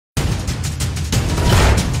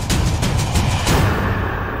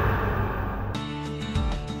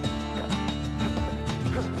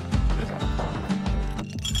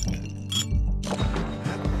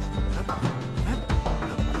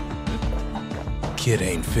Kid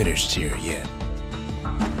ain't finished here yet.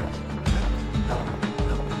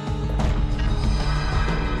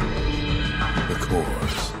 The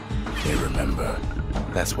cores, they remember.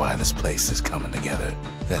 That's why this place is coming together.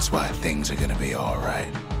 That's why things are gonna be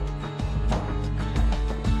alright.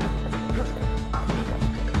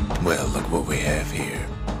 Well, look what we have here.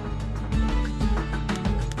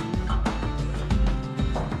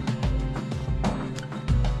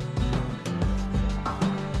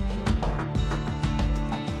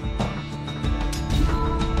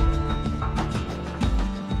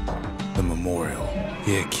 The memorial.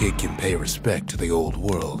 Here, a kid can pay respect to the old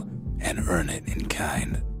world and earn it in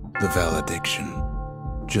kind. The valediction.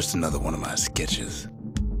 Just another one of my sketches.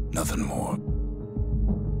 Nothing more.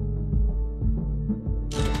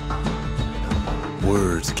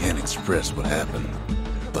 Words can't express what happened,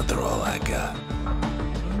 but they're all I got.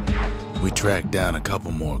 We tracked down a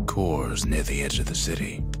couple more cores near the edge of the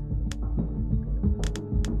city.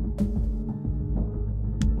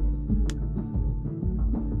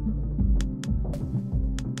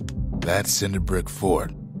 That's Cinderbrick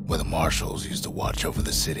Fort, where the marshals used to watch over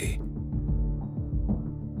the city.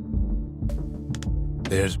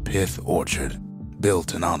 There's Pyth Orchard,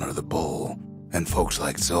 built in honor of the bull, and folks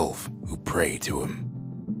like Zulf who pray to him.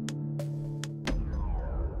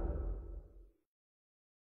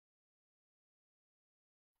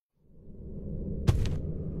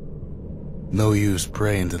 No use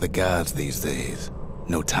praying to the gods these days.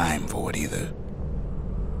 No time for it either.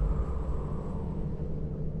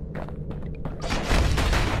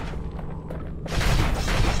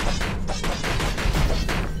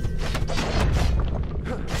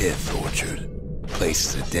 Pyth Orchard.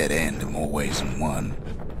 Place is a dead end in more ways than one.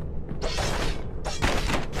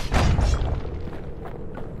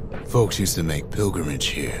 Folks used to make pilgrimage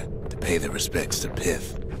here to pay their respects to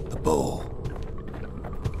Pyth, the bull.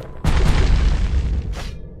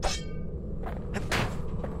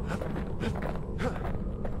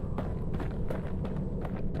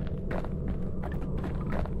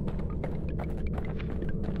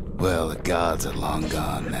 Well, the gods are long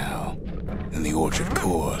gone now, and the Orchard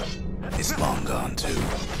core is long gone too.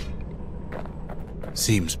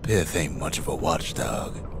 Seems Pyth ain't much of a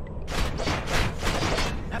watchdog.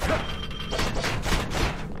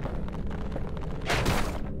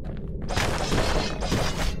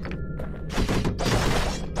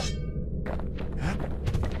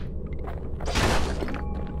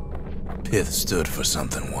 Pyth stood for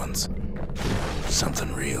something once.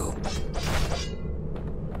 Something real.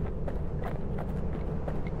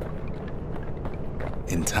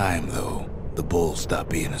 In time, though, the bull stopped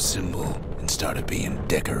being a symbol and started being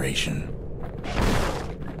decoration.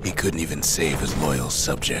 He couldn't even save his loyal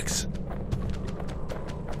subjects.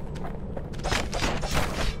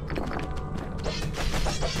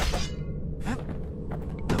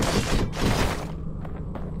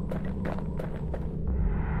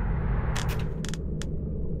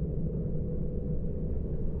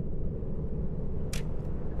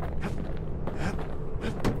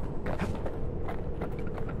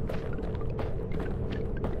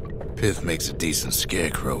 Pyth makes a decent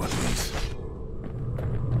scarecrow, at least.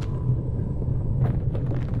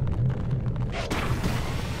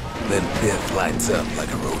 Then Pyth lights up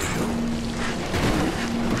like a rodeo.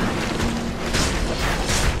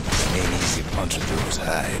 Ain't easy punching through his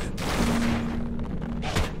hide.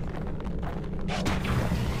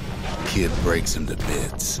 Kid breaks him to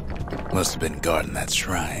bits. Must have been guarding that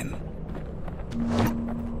shrine.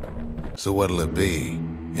 So what'll it be?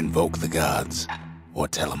 Invoke the gods? Or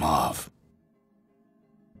tell them off?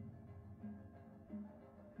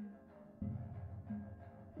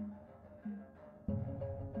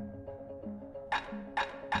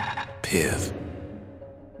 Pyth.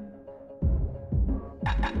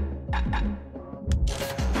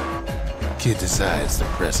 Kid decides to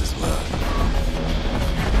press his luck.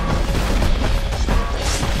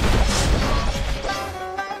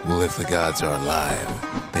 Well, if the gods are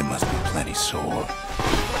alive, they must be plenty sore.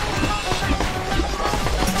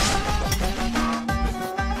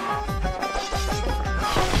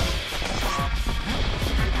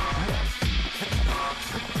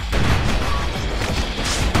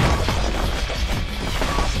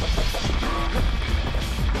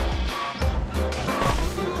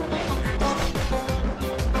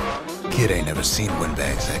 Kid ain't never seen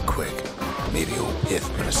windbags that quick. Maybe old Pyth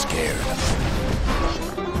put a scare in him.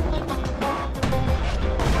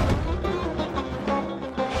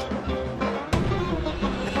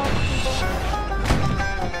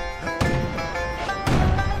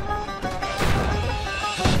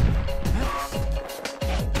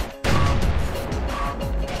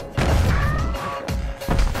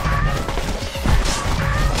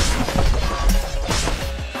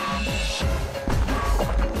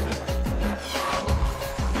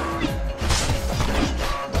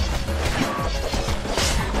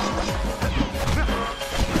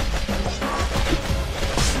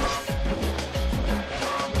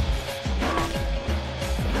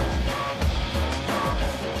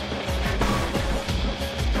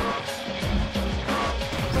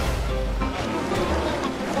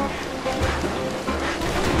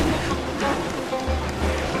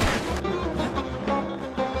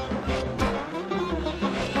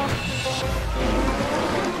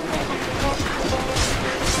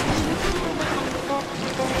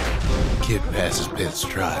 Pyth's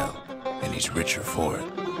trial, and he's richer for it.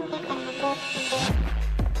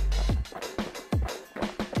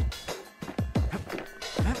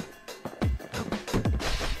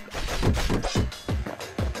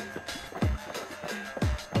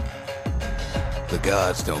 The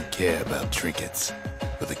gods don't care about trinkets,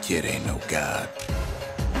 but the kid ain't no god.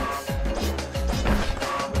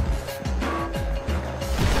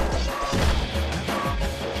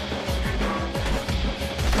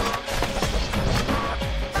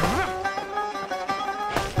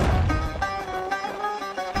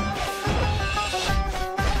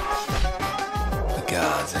 The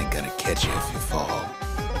gods ain't gonna catch you if you fall.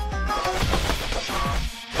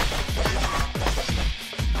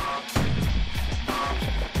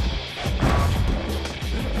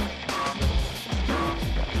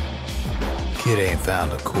 Kid ain't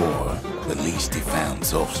found a core, at least he found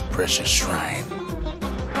Zolf's precious shrine.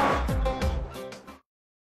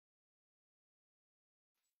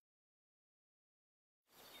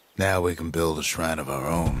 Now we can build a shrine of our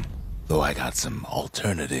own, though I got some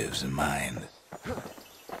alternatives in mind.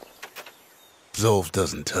 Zolf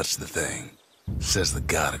doesn't touch the thing. Says the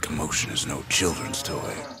god of commotion is no children's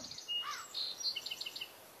toy.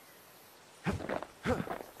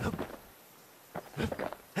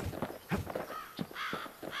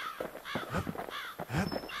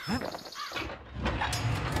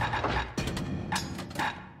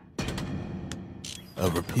 A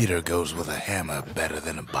repeater goes with a hammer better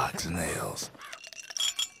than a box of nails.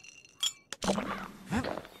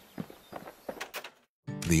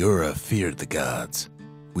 The Ura feared the gods.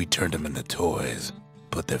 We turned them into toys,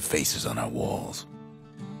 put their faces on our walls.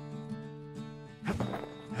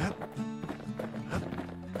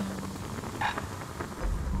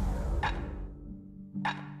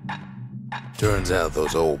 Turns out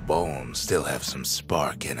those old bones still have some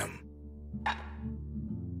spark in them.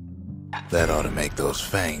 That ought to make those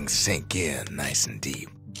fangs sink in nice and deep.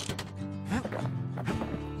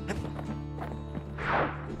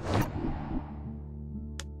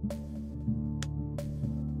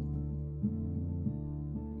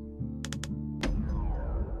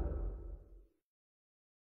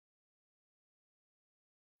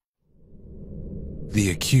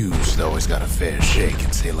 The accused always got a fair shake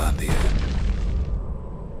in Zealandia.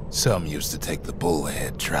 Some used to take the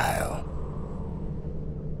bullhead trial.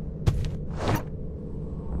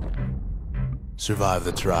 Survive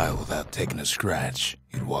the trial without taking a scratch,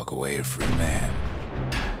 you'd walk away a free man.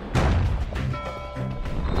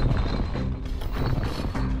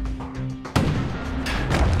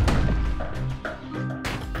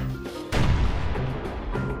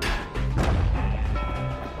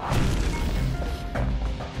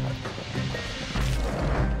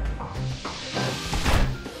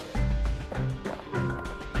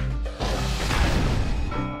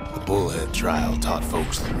 The bullhead trial taught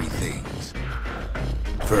folks three things.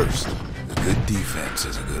 First, a good defense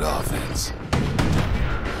is a good offense.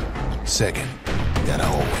 Second, you gotta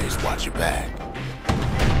always watch your back.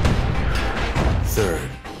 Third,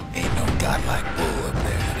 ain't no godlike bull up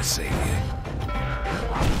there gonna save you.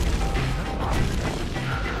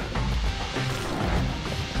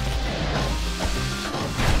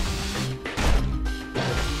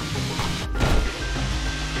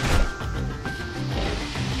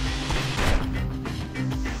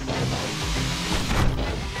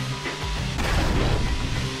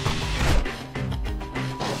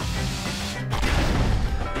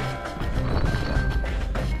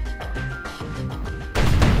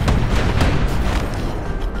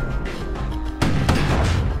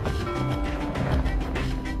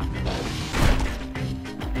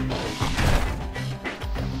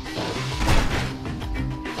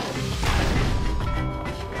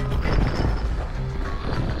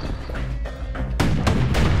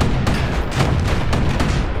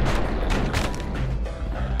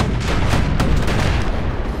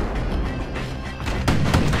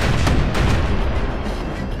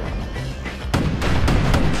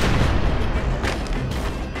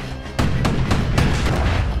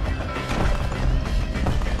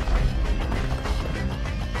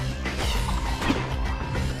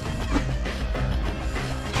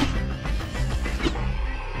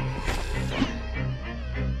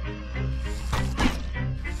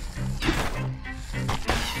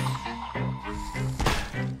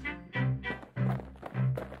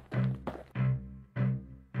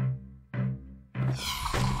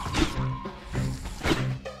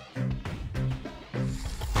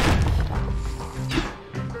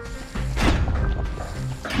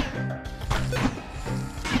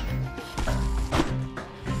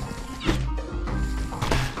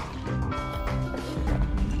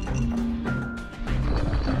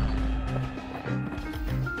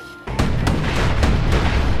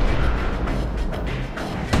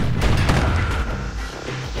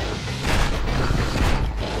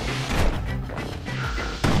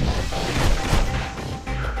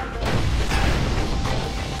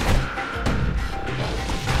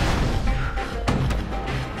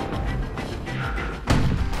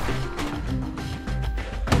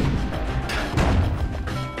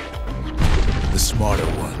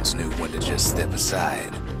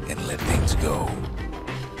 aside and let things go.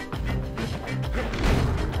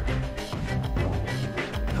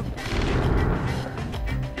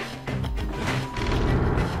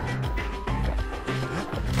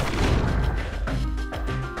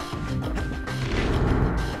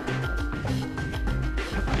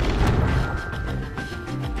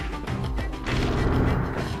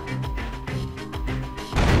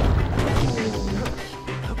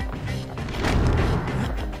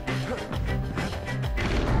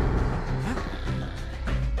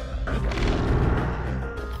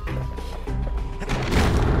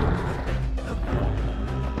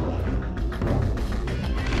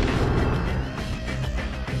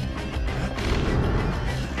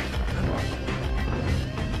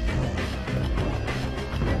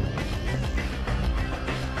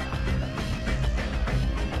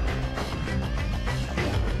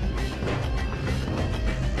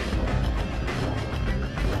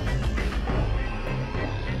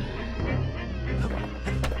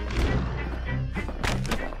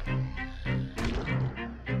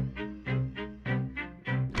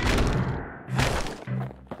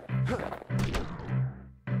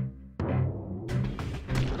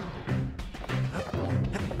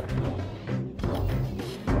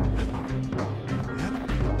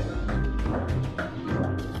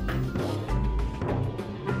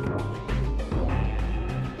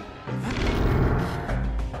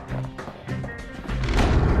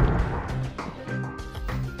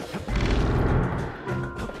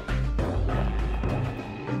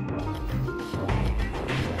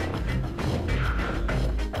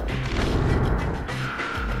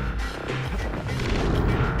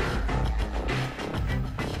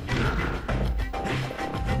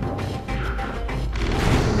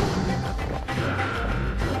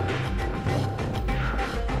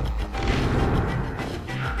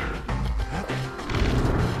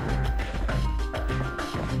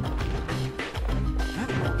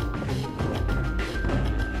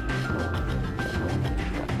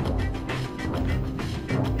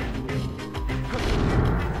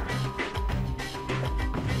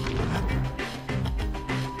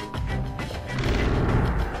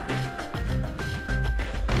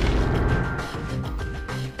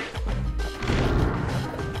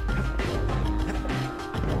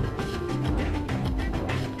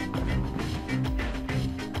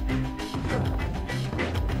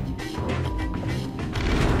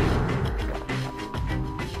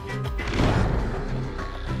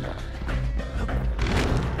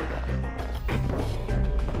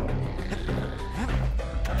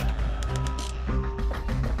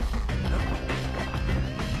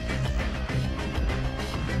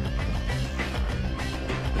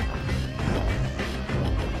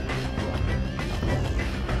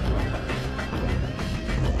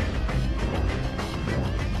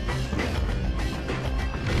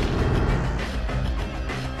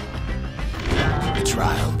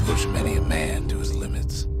 Trial pushed many a man to his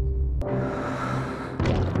limits.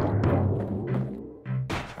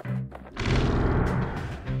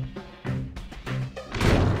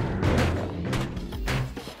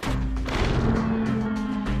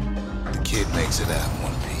 The kid makes it out in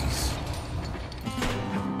one piece.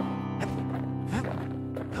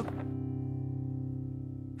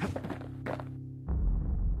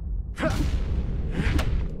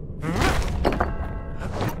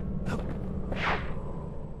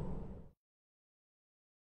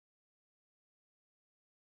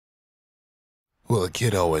 Well, the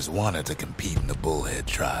kid always wanted to compete in the bullhead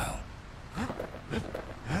trial.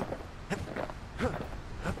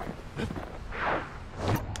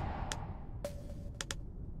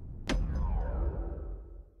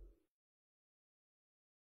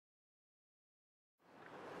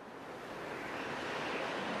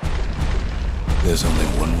 There's only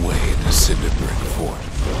one way to Cinderbrick Fort.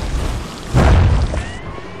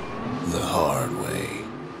 The hard way.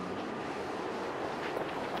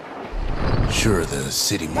 Sure, the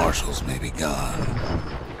city marshals may be gone,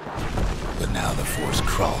 but now the fort's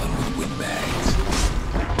crawling with windbags.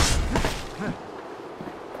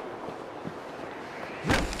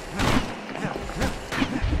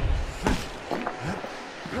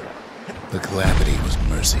 The calamity was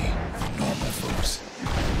mercy for normal folks.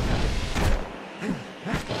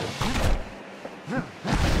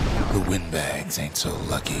 The windbags ain't so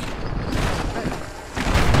lucky.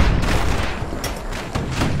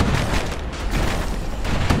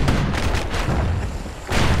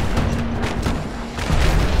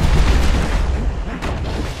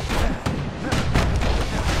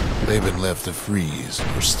 They've been left to freeze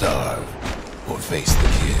or starve or face the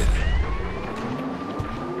kid.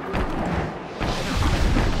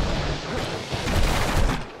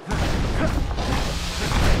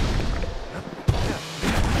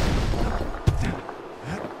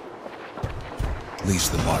 At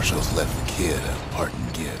least the marshals left the kid a parting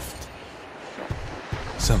gift.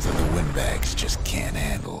 Something the windbags just can't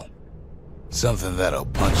handle. Something that'll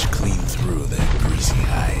punch clean through their greasy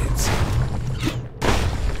hides.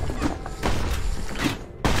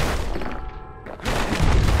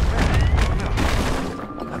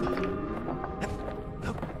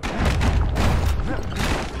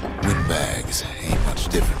 Windbags ain't much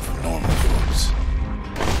different from normal folks.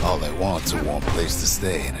 All they want's a warm place to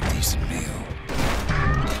stay and a decent meal.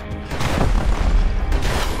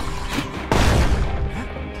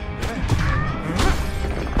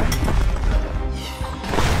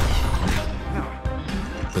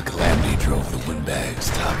 The calamity drove the windbags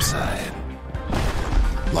topside.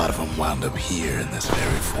 A lot of them wound up here in this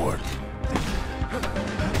very fort.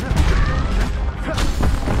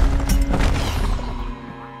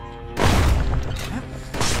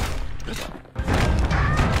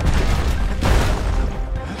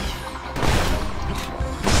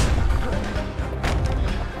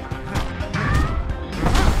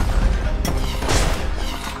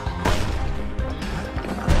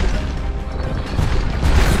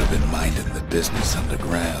 Business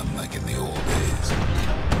underground like in the old days.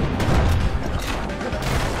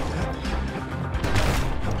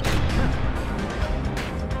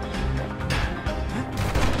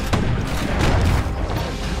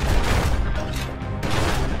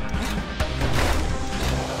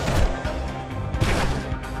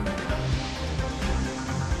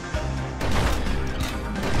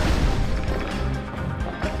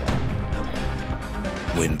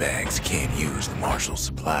 Windbags can't use the marshal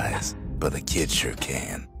supplies, but the kid sure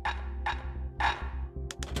can.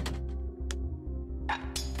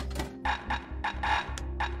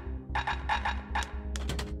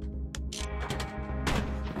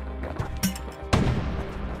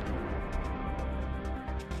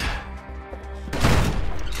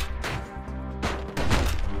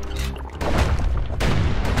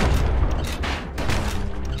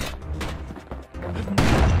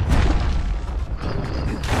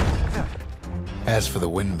 As for the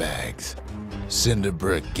windbags,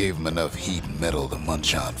 Cinderbrick gave them enough heat and metal to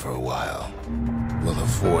munch on for a while. Well, the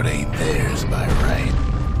fort ain't theirs by right.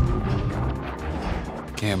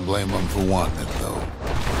 Can't blame them for wanting it, though.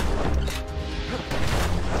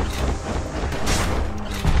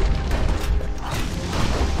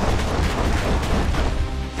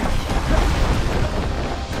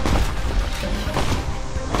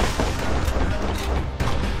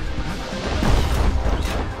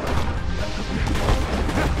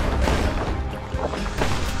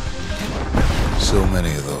 So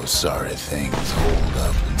many of those sorry things hold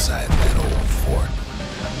up inside that old fort.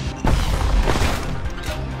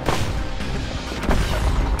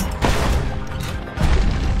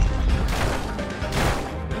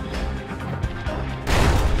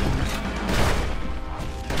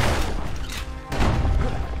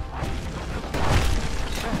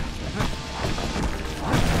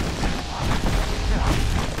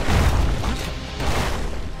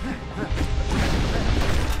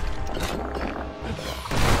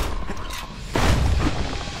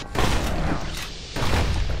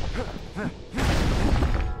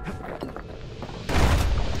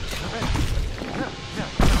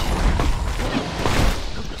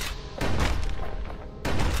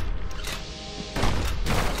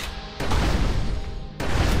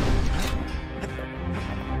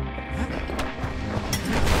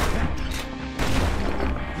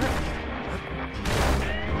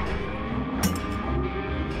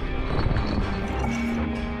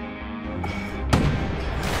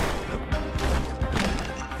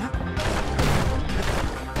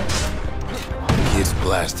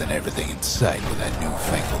 Blasting everything in sight with that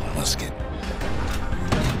newfangled musket.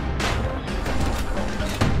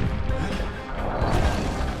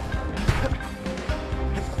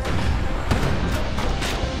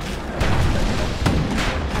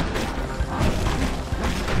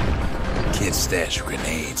 Kid's stash of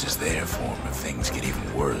grenades is there for him if things get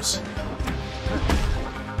even worse.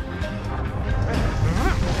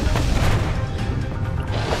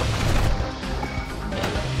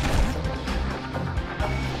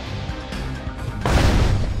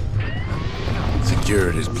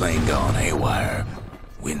 Security's plane gone haywire.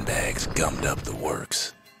 Windbags gummed up the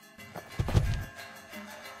works.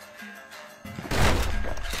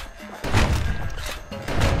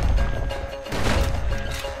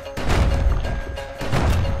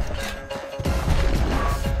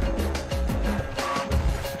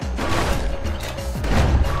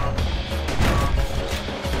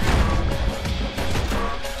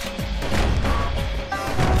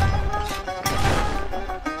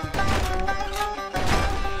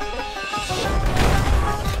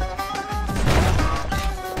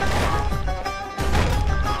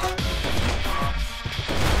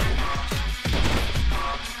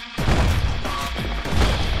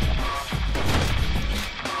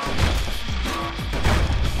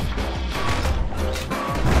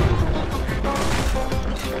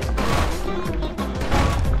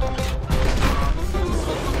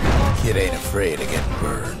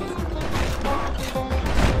 burned.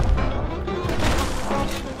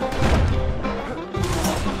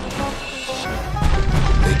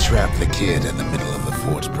 They trapped the kid in the middle of the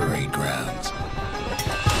fort's parade grounds.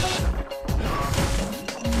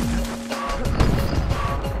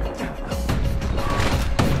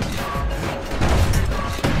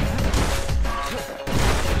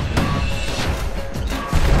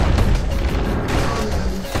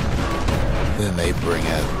 Then they bring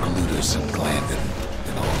out Glutus and Glandon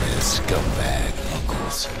and all their scumbag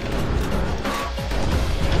uncles.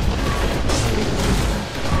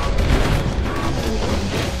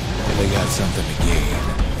 They got something to gain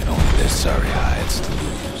and only their sorry hides to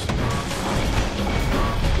lose.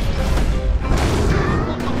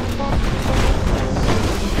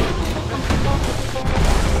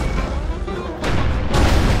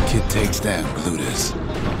 Kid takes down Glutus,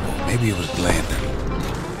 or maybe it was Glandon.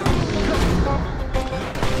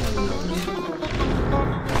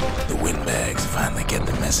 The windbags finally get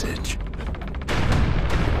the message.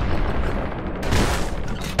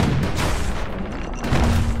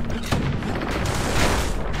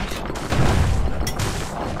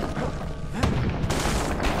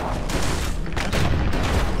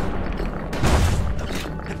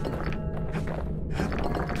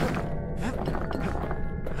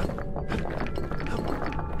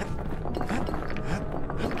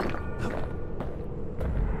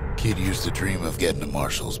 Kid used to dream of getting a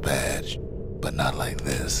marshal's badge, but not like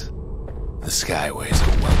this. The Skyway's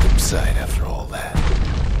a welcome sight after all that.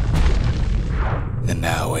 And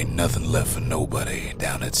now ain't nothing left for nobody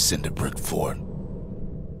down at Cinderbrick Fort.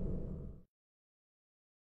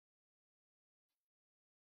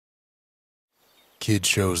 Kid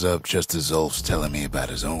shows up just as Ulf's telling me about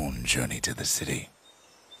his own journey to the city.